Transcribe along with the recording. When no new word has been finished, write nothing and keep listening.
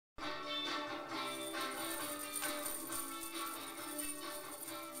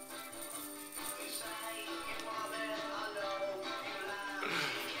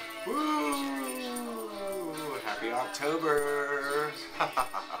October.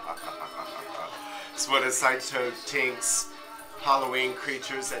 It's one of Saito Tink's Halloween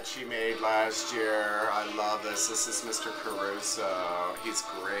creatures that she made last year. I love this. This is Mr. Caruso. He's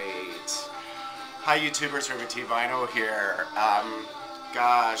great. Hi YouTubers, Ruby T Vinyl here.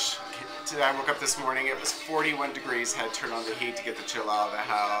 Gosh, today I woke up this morning, it was 41 degrees, had to turn on the heat to get the chill out of the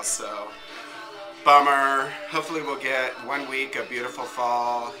house, so bummer. Hopefully we'll get 1 week of beautiful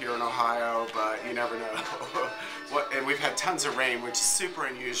fall here in Ohio, but you never know. And we've had tons of rain, which is super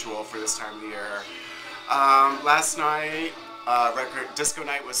unusual for this time of the year. Last night, disco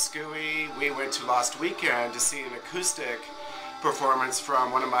night was Scooey. We went to last weekend to see an acoustic performance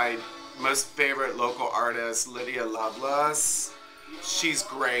from one of my most favorite local artists, Lydia Lovelace. She's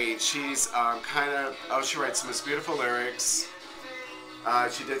great. She's she writes the most beautiful lyrics.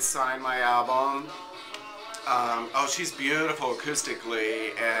 She did sign my album. She's beautiful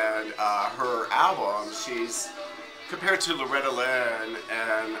acoustically, and her album, she's compared to Loretta Lynn,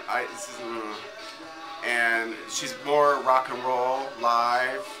 and she's more rock and roll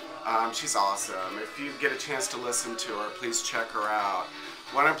live. She's awesome. If you get a chance to listen to her, please check her out.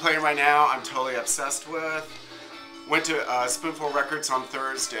 What I'm playing right now, I'm totally obsessed with. Went to Spoonful Records on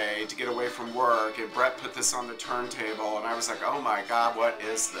Thursday to get away from work, and Brett put this on the turntable, and I was like, oh my god, what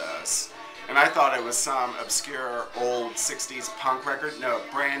is this? And I thought it was some obscure old 60s punk record. No,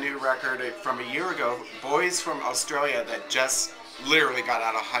 brand new record from a year ago. Boys from Australia that just literally got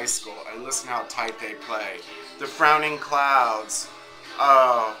out of high school, and listen how tight they play. The Frowning Clouds.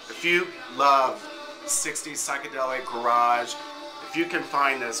 Oh, if you love 60s psychedelic garage, if you can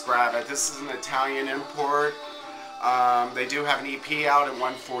find this, grab it. This is an Italian import. They do have an EP out at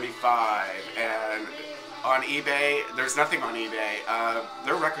 $145, and on eBay, there's nothing on eBay.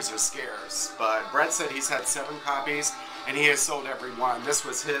 Their records are scarce, but Brett said he's had 7 copies, and he has sold every one. This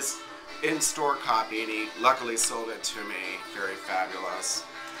was his in-store copy, and he luckily sold it to me. Very fabulous.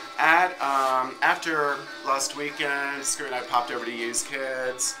 After last weekend, Screw and I popped over to Used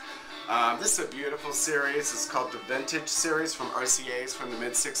Kids. This is a beautiful series. It's called the Vintage Series from RCA's from the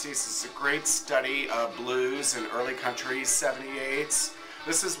mid-60s. It's a great study of blues and early country 78s.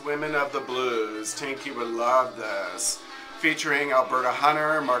 This is Women of the Blues. Tink, you would love this. Featuring Alberta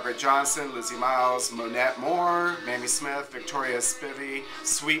Hunter, Margaret Johnson, Lizzie Miles, Monette Moore, Mamie Smith, Victoria Spivey,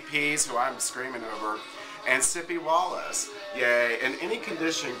 Sweet Peas, who I'm screaming over, and Sippy Wallace. Yay. In any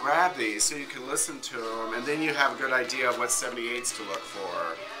condition, grab these so you can listen to them, and then you have a good idea of what 78s to look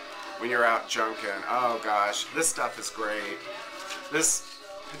for when you're out junking. Oh gosh, this stuff is great. This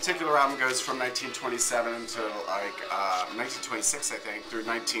particular album goes from 1927 to like 1926, I think, through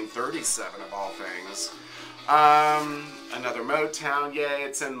 1937 of all things. Another Motown, yay,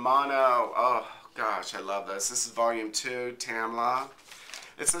 it's in mono. Oh gosh, I love this. This is volume 2, Tamla.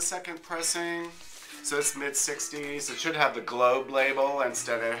 It's the second pressing, so it's mid-60s. It should have the Globe label,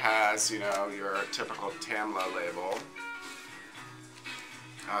 instead it has, you know, your typical Tamla label.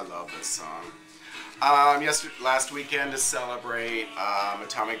 I love this song. Last weekend, to celebrate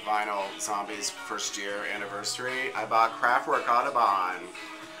Atomic Vinyl Zombies' first year anniversary, I bought Kraftwerk Audubon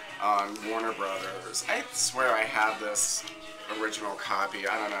on Warner Brothers. I swear I have this original copy.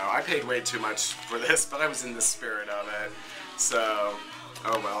 I don't know. I paid way too much for this, but I was in the spirit of it. So,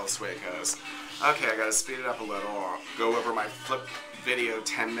 oh well, that's the way it goes. Okay, I gotta speed it up a little. I'll go over my flip video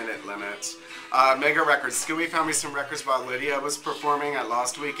 10-minute limit. Mega Records. Scooey found me some records while Lydia was performing at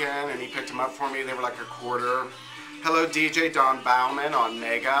last weekend, and he picked them up for me. They were like $1/4. Hello DJ Don Bauman on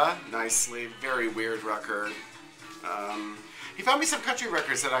Mega. Nicely. Very weird record. He found me some country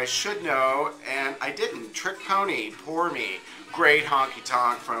records that I should know, and I didn't. Trick Pony, Pour Me. Great honky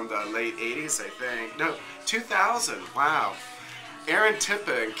tonk from the late 80s, I think. No, 2000. Wow. Aaron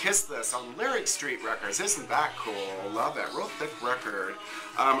Tippin, Kiss This on Lyric Street Records. Isn't that cool? Love that. Real thick record.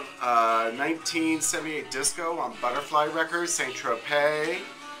 1978 Disco on Butterfly Records, Saint Tropez.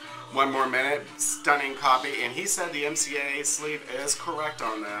 One More Minute, stunning copy. And he said the MCA sleeve is correct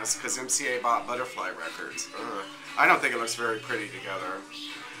on this because MCA bought Butterfly Records. Ugh. I don't think it looks very pretty together.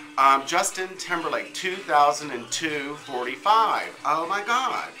 Justin Timberlake, 2002 45. Oh my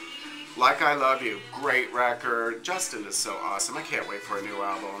god. Like I Love You, great record. Justin is so awesome. I can't wait for a new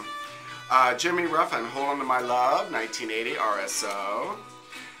album. Jimmy Ruffin, Hold On To My Love, 1980 RSO.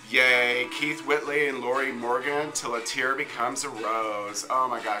 Yay, Keith Whitley and Lori Morgan, Till a Tear Becomes a Rose. Oh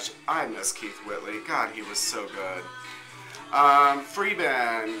my gosh, I miss Keith Whitley. God, he was so good.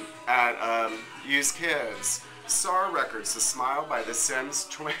 Freeband at Used Kids. SAR Records, The Smile by the Sims.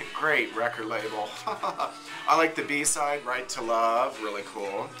 Great record label. I like the B-side, Right to Love, really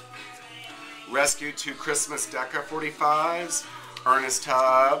cool. Rescue 2 Christmas Decca 45s. Ernest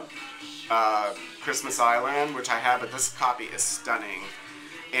Tubb. Christmas Island, which I have, but this copy is stunning.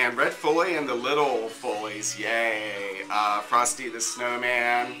 And Red Foley and the Little Foleys, yay! Frosty the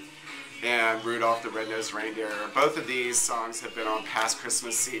Snowman and Rudolph the Red-Nosed Reindeer. Both of these songs have been on past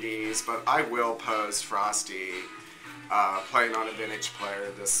Christmas CDs, but I will post Frosty playing on a vintage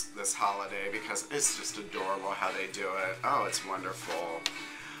player this holiday because it's just adorable how they do it. Oh, it's wonderful.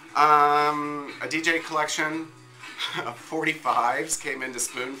 A DJ collection of 45s came into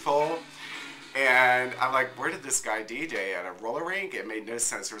Spoonful, and I'm like, where did this guy DJ at a roller rink? It made no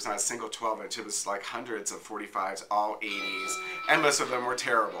sense. There was not a single 12-inch. It was like hundreds of 45s, all 80s, and most of them were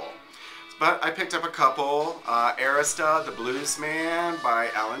terrible. But I picked up a couple. Arista, The Blues Man by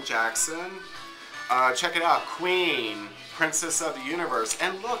Alan Jackson. Check it out, Queen, Princess of the Universe.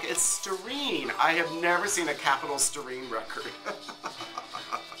 And look, it's Starine. I have never seen a capital Starine record.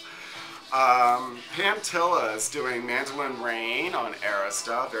 Pam Tilla is doing Mandolin Rain on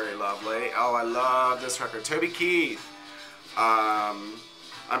Arista, very lovely. Oh, I love this record. Toby Keith.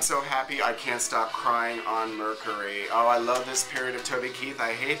 I'm so happy I Can't Stop Crying on Mercury. Oh, I love this period of Toby Keith.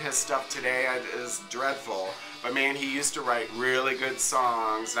 I hate his stuff today. It is dreadful. But man, he used to write really good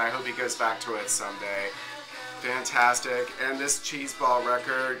songs, and I hope he goes back to it someday. Fantastic. And this Cheeseball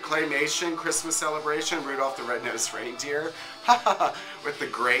record, Claymation, Christmas Celebration, Rudolph the Red-Nosed Reindeer, with the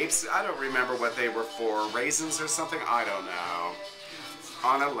grapes. I don't remember what they were for, raisins or something, I don't know.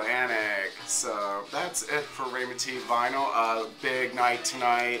 On Atlantic. So that's it for Raymond T Vinyl. A big night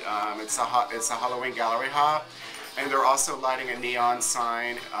tonight. It's a Halloween gallery hop. And they're also lighting a neon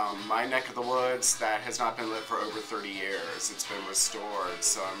sign, my neck of the woods, that has not been lit for over 30 years. It's been restored,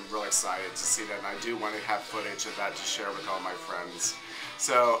 so I'm real excited to see that, and I do want to have footage of that to share with all my friends.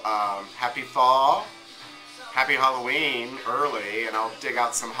 So, happy fall, happy Halloween early, and I'll dig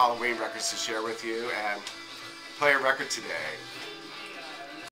out some Halloween records to share with you, and play a record today.